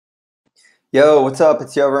Yo, what's up?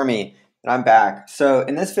 It's Yo Remy, and I'm back. So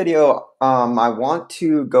in this video, I want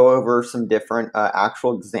to go over some different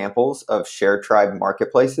actual examples of Sharetribe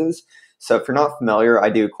marketplaces. So if you're not familiar, I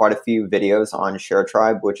do quite a few videos on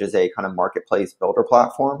Sharetribe, which is a kind of marketplace builder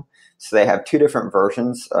platform. So they have two different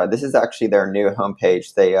versions. This is actually their new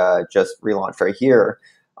homepage. They just relaunched right here,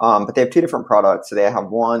 but they have two different products. So they have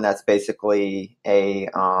one that's basically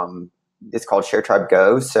it's called Sharetribe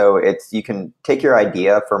Go. So you can take your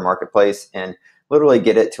idea for a marketplace and literally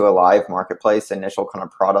get it to a live marketplace initial kind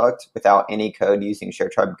of product without any code using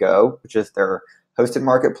Sharetribe Go, which is their hosted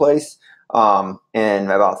marketplace,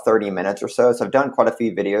 in about 30 minutes or so. So I've done quite a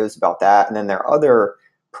few videos about that. And then their other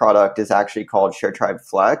product is actually called Sharetribe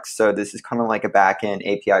Flex. So this is kind of like a backend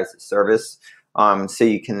API as a service. So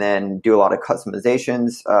you can then do a lot of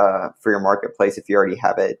customizations for your marketplace if you already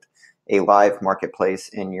have it a live marketplace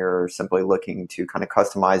and you're simply looking to kind of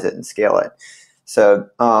customize it and scale it. So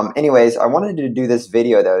anyways, I wanted to do this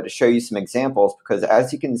video though to show you some examples because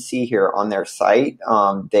as you can see here on their site,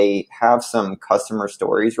 they have some customer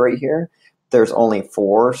stories right here. There's only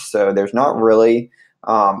 4, so there's not really a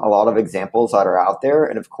lot of examples that are out there.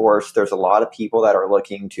 And of course, there's a lot of people that are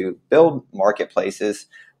looking to build marketplaces,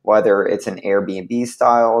 whether it's an Airbnb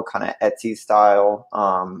style, kind of Etsy style,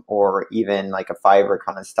 or even like a Fiverr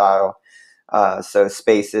kind of style. So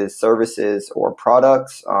spaces, services, or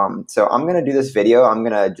products. So I'm going to do this video. I'm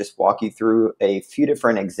going to just walk you through a few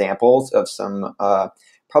different examples of some,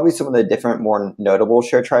 probably some of the different more notable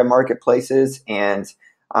Sharetribe marketplaces and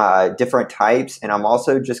different types. And I'm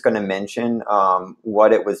also just going to mention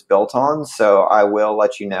what it was built on. So I will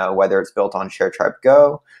let you know whether it's built on Sharetribe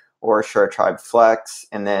Go or Sharetribe Flex,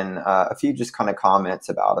 and then a few just kind of comments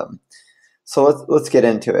about them. So let's get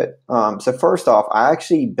into it. So first off, I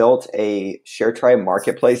actually built a Sharetribe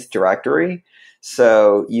marketplace directory.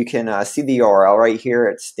 So you can see the URL right here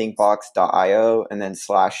at stinkbox.io and then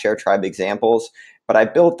 /Sharetribe examples. But I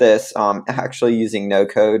built this actually using no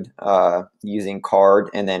code, using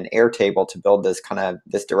card and then Airtable to build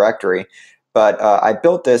this directory. But I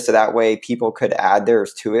built this so that way people could add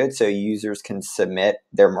theirs to it, so users can submit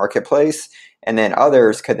their marketplace, and then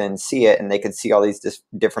others could then see it, and they could see all these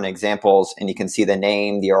different examples, and you can see the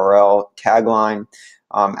name, the URL, tagline,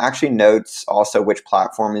 actually notes also which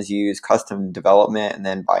platform is used, custom development, and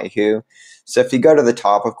then by who. So if you go to the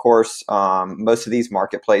top, of course, most of these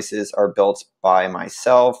marketplaces are built by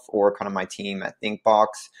myself or kind of my team at ThinkBox,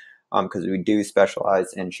 because we do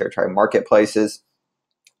specialize in Sharetribe marketplaces.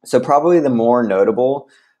 So probably the more notable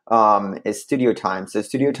is Studiotime. So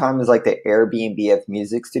Studiotime is like the Airbnb of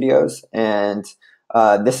music studios. And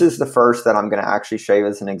this is the first that I'm going to actually show you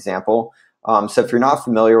as an example. So if you're not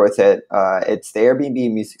familiar with it, it's the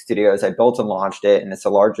Airbnb music studios. I built and launched it, and it's the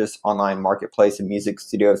largest online marketplace of music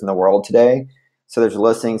studios in the world today. So there's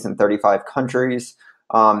listings in 35 countries.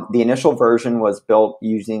 The initial version was built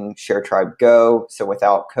using Sharetribe Go, so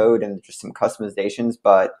without code and just some customizations,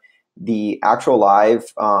 but the actual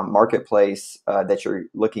live marketplace that you're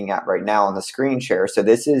looking at right now on the screen share. So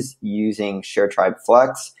this is using Sharetribe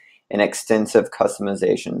Flex and extensive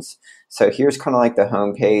customizations. So here's kind of like the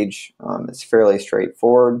home page. It's fairly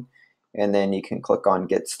straightforward. And then you can click on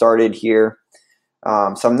Get Started here.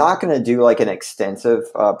 So I'm not going to do like an extensive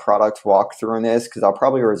product walkthrough on this because I'll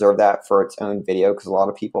probably reserve that for its own video because a lot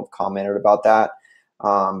of people have commented about that.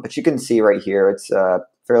 But you can see right here, it's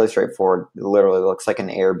fairly straightforward. It literally looks like an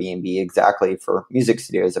Airbnb exactly for music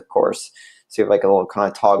studios, of course. So you have like a little kind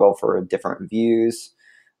of toggle for different views.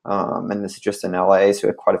 And this is just in LA, so we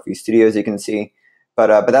have quite a few studios you can see.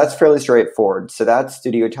 But that's fairly straightforward. So that's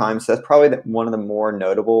Studiotime. So that's probably one of the more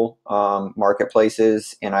notable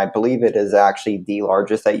marketplaces. And I believe it is actually the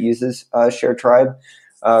largest that uses Sharetribe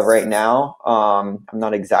right now. I'm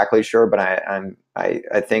not exactly sure, but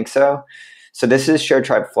I think so. So this is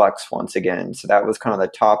Sharetribe Flex once again. So that was kind of the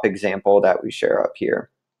top example that we share up here.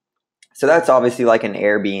 So that's obviously like an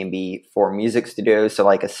Airbnb for music studios. So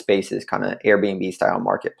like a Spaces kind of Airbnb style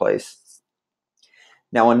marketplace.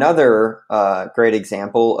 Now another great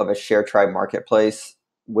example of a Sharetribe marketplace,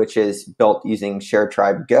 which is built using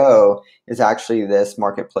Sharetribe Go, is actually this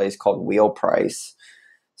marketplace called Wheel Price.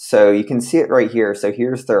 So you can see it right here. So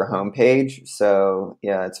here's their homepage. So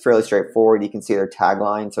yeah, it's fairly straightforward. You can see their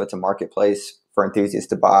tagline. So it's a marketplace for enthusiasts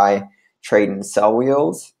to buy, trade, and sell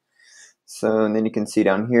wheels. So and then you can see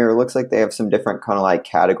down here, it looks like they have some different kind of like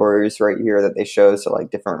categories right here that they show. So like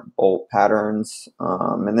different bolt patterns,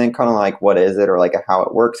 and then kind of like what is it or like a how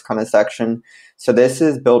it works kind of section. So this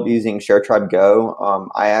is built using Sharetribe Go.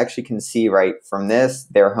 I actually can see right from this,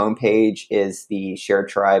 their homepage is the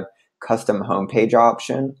Sharetribe custom homepage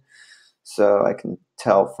option. So I can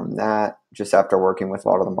tell from that, just after working with a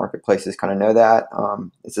lot of the marketplaces, kind of know that.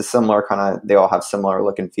 It's a similar kind of, they all have similar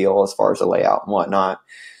look and feel as far as the layout and whatnot.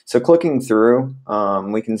 So clicking through,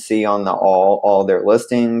 we can see on the all their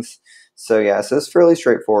listings. So yeah, so it's fairly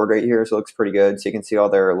straightforward right here. So it looks pretty good. So you can see all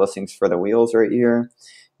their listings for the wheels right here. And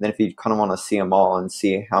then if you kind of want to see them all and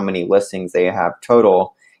see how many listings they have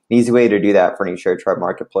total, an easy way to do that for any Sharetribe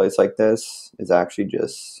marketplace like this is actually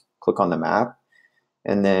just click on the map,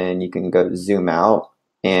 and then you can go zoom out,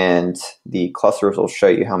 and the clusters will show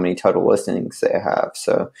you how many total listings they have.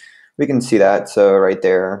 So we can see that. So right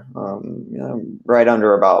there, right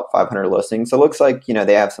under about 500 listings. So it looks like,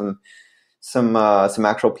 they have some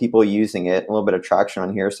actual people using it, a little bit of traction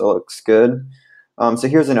on here. So it looks good. So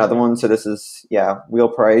here's another one. So this is, wheel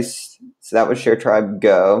price. So that was Sharetribe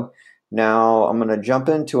Go. Now I'm going to jump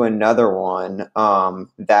into another one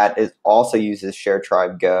that is also uses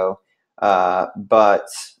Sharetribe Go, but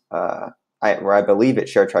I believe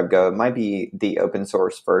it's Sharetribe Go. It might be the open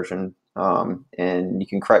source version, and you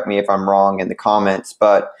can correct me if I'm wrong in the comments,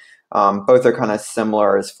 but both are kind of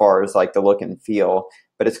similar as far as like the look and feel,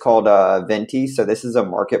 but it's called Venti. So this is a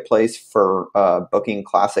marketplace for booking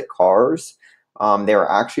classic cars. They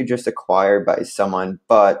were actually just acquired by someone,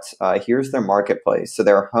 but here's their marketplace. So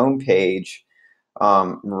their homepage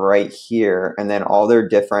right here, and then all their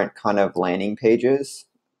different kind of landing pages.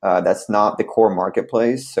 That's not the core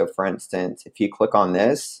marketplace. So for instance, if you click on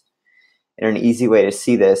this, and an easy way to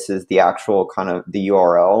see this is the actual kind of the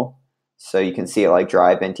URL. So you can see it like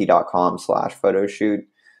driveventi.com/photoshoot.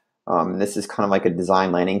 This is kind of like a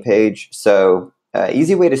design landing page. So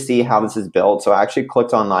easy way to see how this is built. So I actually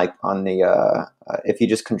clicked on if you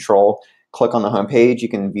just click on the homepage, you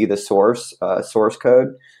can view the source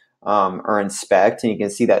code or inspect, and you can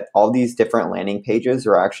see that all these different landing pages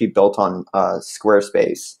are actually built on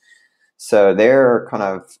Squarespace. So their kind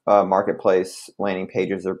of marketplace landing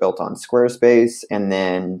pages are built on Squarespace. And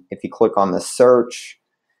then if you click on the search,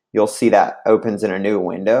 you'll see that opens in a new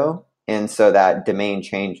window. And so that domain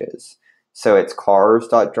changes. So it's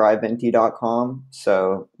cars.driveventi.com.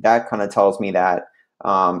 So that kind of tells me that,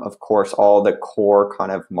 of course, all the core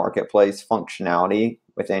kind of marketplace functionality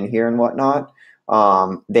within here and whatnot,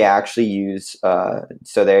 they actually use, I'm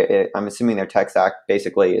assuming their tech stack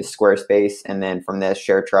basically is Squarespace, and then from this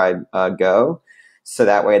Sharetribe Go. So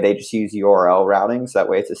that way they just use URL routing. So that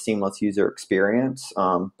way it's a seamless user experience.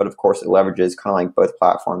 But of course it leverages kind of like both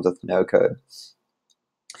platforms with no code.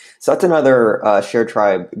 So that's another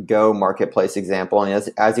Sharetribe Go marketplace example. And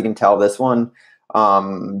as you can tell, this one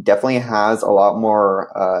definitely has a lot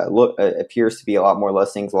more, appears to be a lot more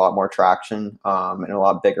listings, a lot more traction, and a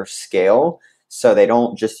lot bigger scale. So they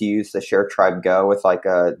don't just use the Sharetribe Go with like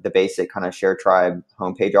the basic kind of Sharetribe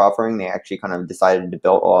homepage offering. They actually kind of decided to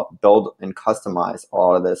build and customize a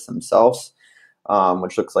lot of this themselves,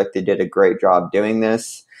 which looks like they did a great job doing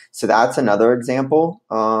this. So that's another example.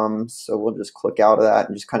 So we'll just click out of that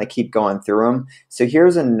and just kind of keep going through them. So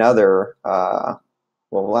here's another,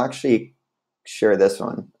 we'll actually share this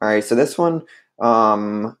one. All right, so this one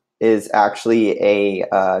is actually a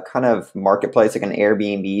kind of marketplace, like an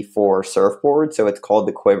Airbnb for surfboards. So it's called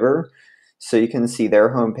the Quiver. So you can see their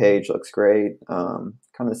homepage looks great, kind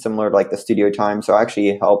of similar to like the Studiotime. So I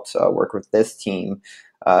actually helped work with this team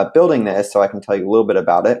building this, so I can tell you a little bit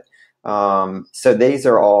about it. So these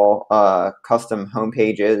are all custom home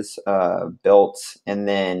pages built, and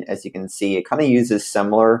then as you can see, it kind of uses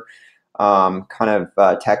similar kind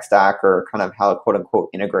of tech stack, or kind of how quote unquote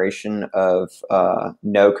integration of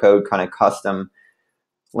no code kind of custom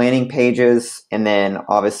landing pages, and then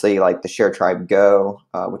obviously like the Sharetribe Go,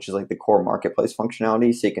 which is like the core marketplace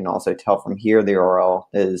functionality. So you can also tell from here the URL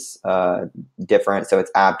is different. So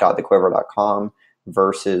it's app.thequiver.com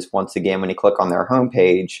versus, once again, when you click on their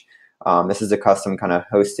homepage, this is a custom kind of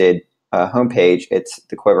hosted homepage. It's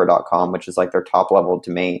thequiver.com, which is like their top level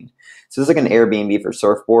domain. So this is like an Airbnb for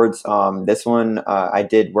surfboards. This one, I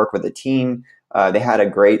did work with a team. They had a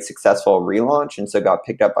great successful relaunch, and so got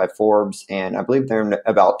picked up by Forbes, and I believe they're in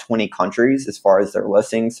about 20 countries as far as their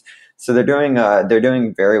listings. So they're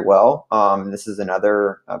doing very well. This is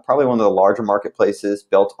another probably one of the larger marketplaces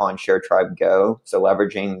built on Sharetribe Go, so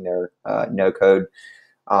leveraging their no code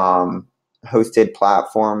hosted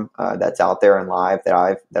platform that's out there and live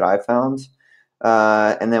that I've found.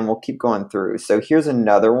 And then we'll keep going through. So here's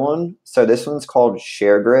another one. So this one's called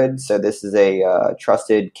ShareGrid. So this is a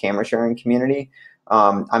trusted camera sharing community.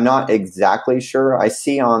 I'm not exactly sure. I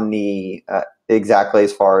see on the exactly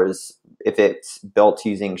as far as if it's built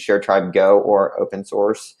using Sharetribe Go or open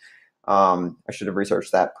source. I should have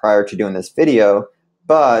researched that prior to doing this video.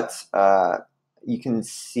 But you can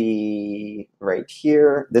see right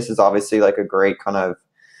here, this is obviously like a great kind of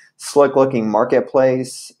slick looking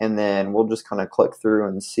marketplace. And then we'll just kind of click through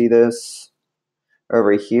and see this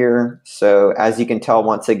over here. So as you can tell,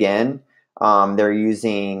 once again, they're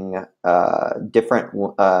using different,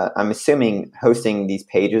 I'm assuming hosting these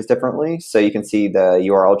pages differently. So you can see the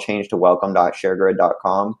URL change to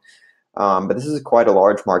welcome.sharegrid.com. But this is quite a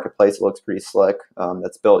large marketplace. It looks pretty slick.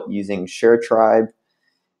 That's built using Sharetribe.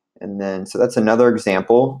 And then, so that's another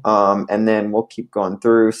example. And then we'll keep going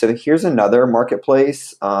through. So here's another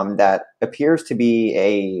marketplace that appears to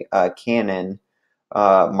be a Canon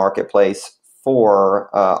marketplace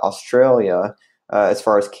for Australia as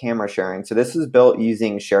far as camera sharing. So this is built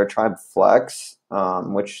using Sharetribe Flex,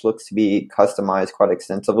 which looks to be customized quite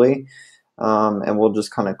extensively. And we'll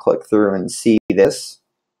just kind of click through and see this.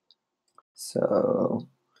 So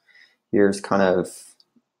here's kind of,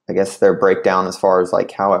 I guess, their breakdown as far as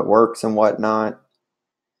like how it works and whatnot.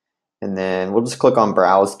 And then we'll just click on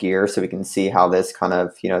browse gear so we can see how this kind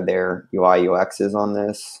of, their UI UX is on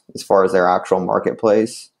this as far as their actual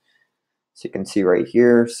marketplace. So you can see right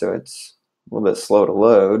here. So it's a little bit slow to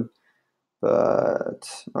load,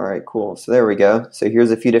 but all right, cool. So there we go. So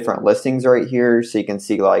here's a few different listings right here. So you can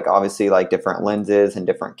see like obviously like different lenses and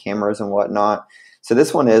different cameras and whatnot. So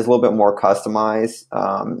this one is a little bit more customized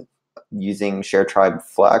using Sharetribe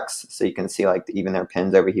Flex. So you can see like even their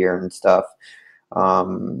pins over here and stuff.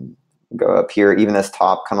 Go up here, even this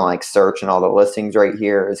top kind of like search and all the listings right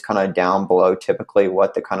here is kind of down below typically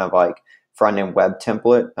what the kind of like front end web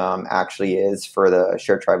template actually is for the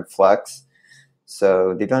Sharetribe Flex.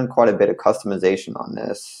 So they've done quite a bit of customization on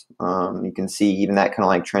this. You can see even that kind of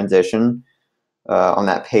like transition on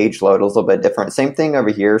that page load is a little bit different. Same thing over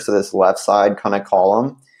here. So this left side kind of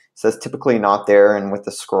column, so it's typically not there, and with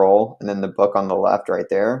the scroll and then the book on the left right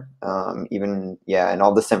there, and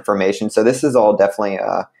all this information. So this is all definitely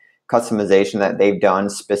a customization that they've done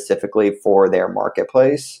specifically for their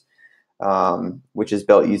marketplace, which is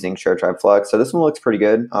built using Sharetribe Flex. So this one looks pretty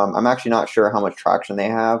good. I'm actually not sure how much traction they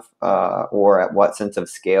have or at what sense of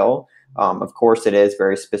scale. Of course, it is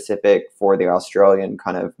very specific for the Australian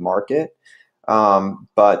kind of market,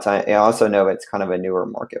 but I also know it's kind of a newer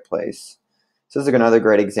marketplace. So this is another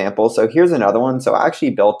great example. So here's another one. So I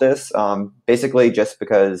actually built this basically just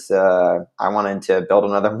because I wanted to build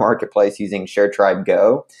another marketplace using Sharetribe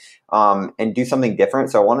Go and do something different.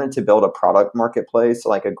 So I wanted to build a product marketplace,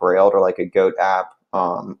 like a Grailed or like a Goat app,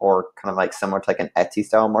 or kind of like similar to like an Etsy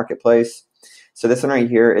style marketplace. So this one right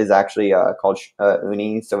here is actually called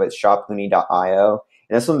Uni. So it's shopuni.io.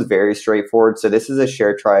 And this one's very straightforward. So this is a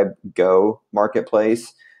Sharetribe Go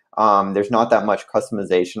marketplace. There's not that much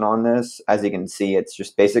customization on this. As you can see, it's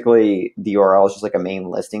just basically the URL is just like a main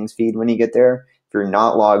listings feed when you get there. If you're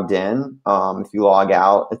not logged in, if you log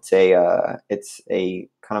out, it's a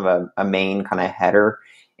kind of a main kind of header.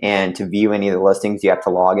 And to view any of the listings, you have to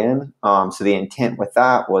log in. So the intent with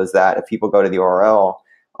that was that if people go to the URL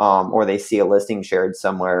or they see a listing shared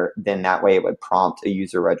somewhere, then that way it would prompt a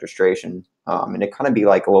user registration. And it kind of be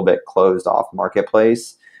like a little bit closed off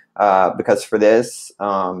marketplace. Because for this,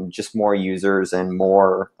 just more users and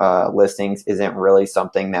more listings isn't really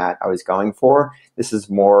something that I was going for. This is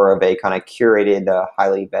more of a kind of curated,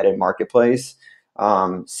 highly vetted marketplace,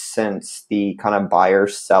 since the kind of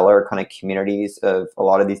buyer-seller kind of communities of a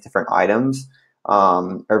lot of these different items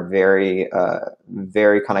are very,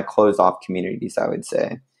 very kind of closed-off communities, I would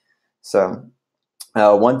say. So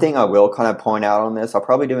one thing I will kind of point out on this, I'll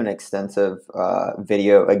probably do an extensive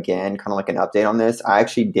video again, kind of like an update on this. I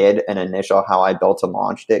actually did an initial how I built and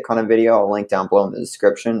launched it kind of video. I'll link down below in the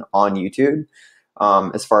description on YouTube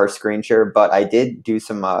as far as screen share. But I did do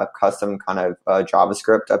some custom kind of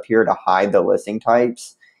JavaScript up here to hide the listing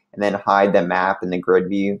types and then hide the map and the grid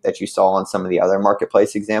view that you saw on some of the other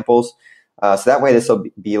marketplace examples. So that way this will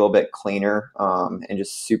be a little bit cleaner and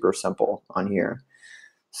just super simple on here.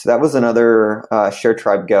 So that was another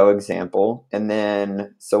Sharetribe Go example. And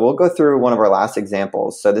then, so we'll go through one of our last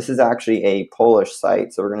examples. So this is actually a Polish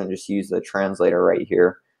site. So we're going to just use the translator right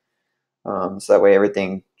here. So that way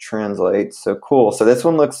everything translates. So cool. So this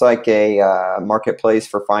one looks like a marketplace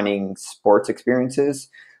for finding sports experiences.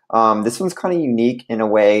 This one's kind of unique in a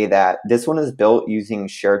way that this one is built using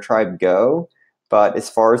Sharetribe Go. But as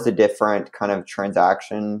far as the different kind of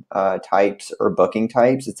transaction types or booking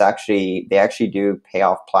types, they actually do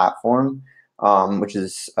payoff platform, which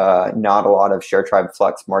is not a lot of Sharetribe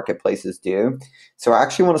Flex marketplaces do. So I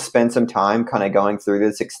actually want to spend some time kind of going through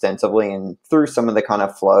this extensively and through some of the kind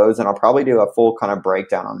of flows, and I'll probably do a full kind of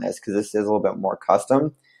breakdown on this because this is a little bit more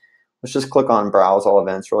custom. Let's just click on Browse All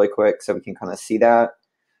Events really quick so we can kind of see that.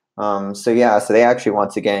 So yeah, so they actually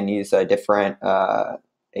once again use a different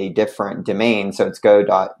domain. So it's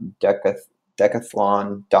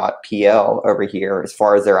go.decathlon.pl over here as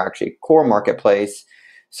far as their actually core marketplace.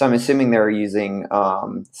 So I'm assuming they're using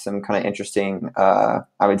some kind of interesting, I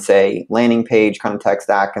would say, landing page kind of tech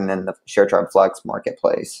stack, and then the ShareTribe Flex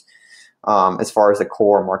marketplace as far as the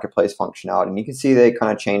core marketplace functionality. And you can see they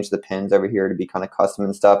kind of changed the pins over here to be kind of custom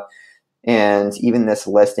and stuff. And even this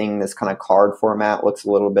listing, this kind of card format looks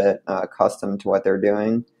a little bit custom to what they're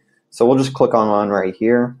doing. So we'll just click on one right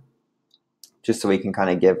here, just so we can kind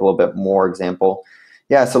of give a little bit more example.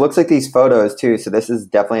 Yeah, so it looks like these photos too. So this is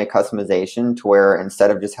definitely a customization to where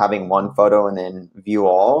instead of just having one photo and then view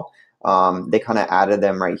all, they kind of added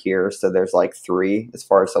them right here. So there's like 3 as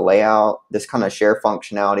far as the layout, this kind of share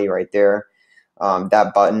functionality right there,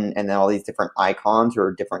 that button, and then all these different icons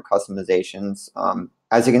or different customizations.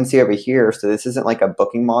 As you can see over here, so this isn't like a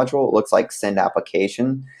booking module. It looks like send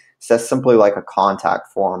application. So that's simply like a contact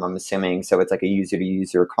form, I'm assuming. So it's like a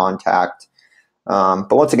user-to-user contact.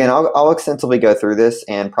 But once again, I'll extensively go through this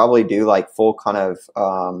and probably do like full kind of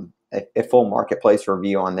a full marketplace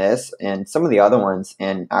review on this and some of the other ones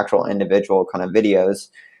in actual individual kind of videos.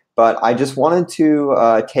 But I just wanted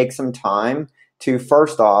to take some time to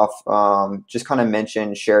first off just kind of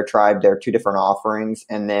mention ShareTribe, their 2 different offerings,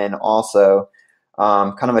 and then also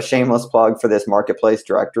kind of a shameless plug for this marketplace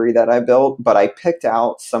directory that I built. But I picked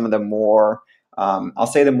out some of the more I'll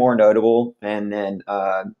say the more notable and then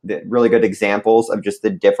the really good examples of just the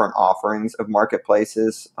different offerings of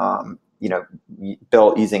marketplaces,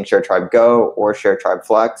 built using ShareTribe Go or ShareTribe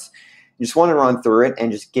Flex. I just want to run through it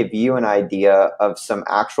and just give you an idea of some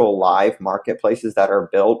actual live marketplaces that are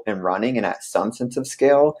built and running and at some sense of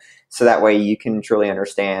scale. So that way you can truly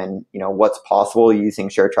understand, what's possible using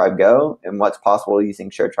ShareTribe Go and what's possible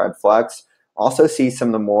using ShareTribe Flex. Also see some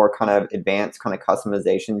of the more kind of advanced kind of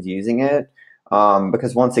customizations using it.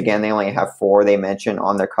 Because once again, they only have 4 they mention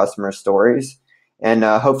on their customer stories, and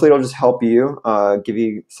hopefully it'll just help you, give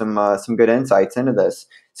you some good insights into this.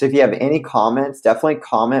 So if you have any comments, definitely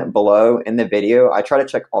comment below in the video. I try to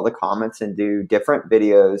check all the comments and do different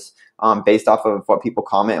videos based off of what people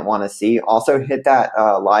comment and want to see. Also hit that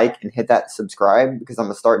like and hit that subscribe, because I'm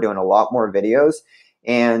gonna start doing a lot more videos.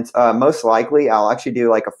 And most likely I'll actually do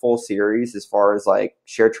like a full series as far as like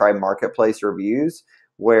ShareTribe marketplace reviews,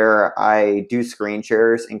 where I do screen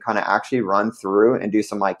shares and kind of actually run through and do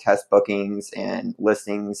some like test bookings and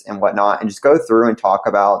listings and whatnot, and just go through and talk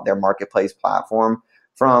about their marketplace platform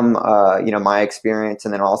from my experience,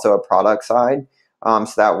 and then also a product side.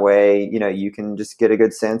 So that way, you can just get a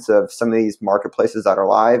good sense of some of these marketplaces that are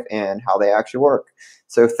live and how they actually work.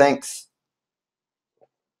 So thanks.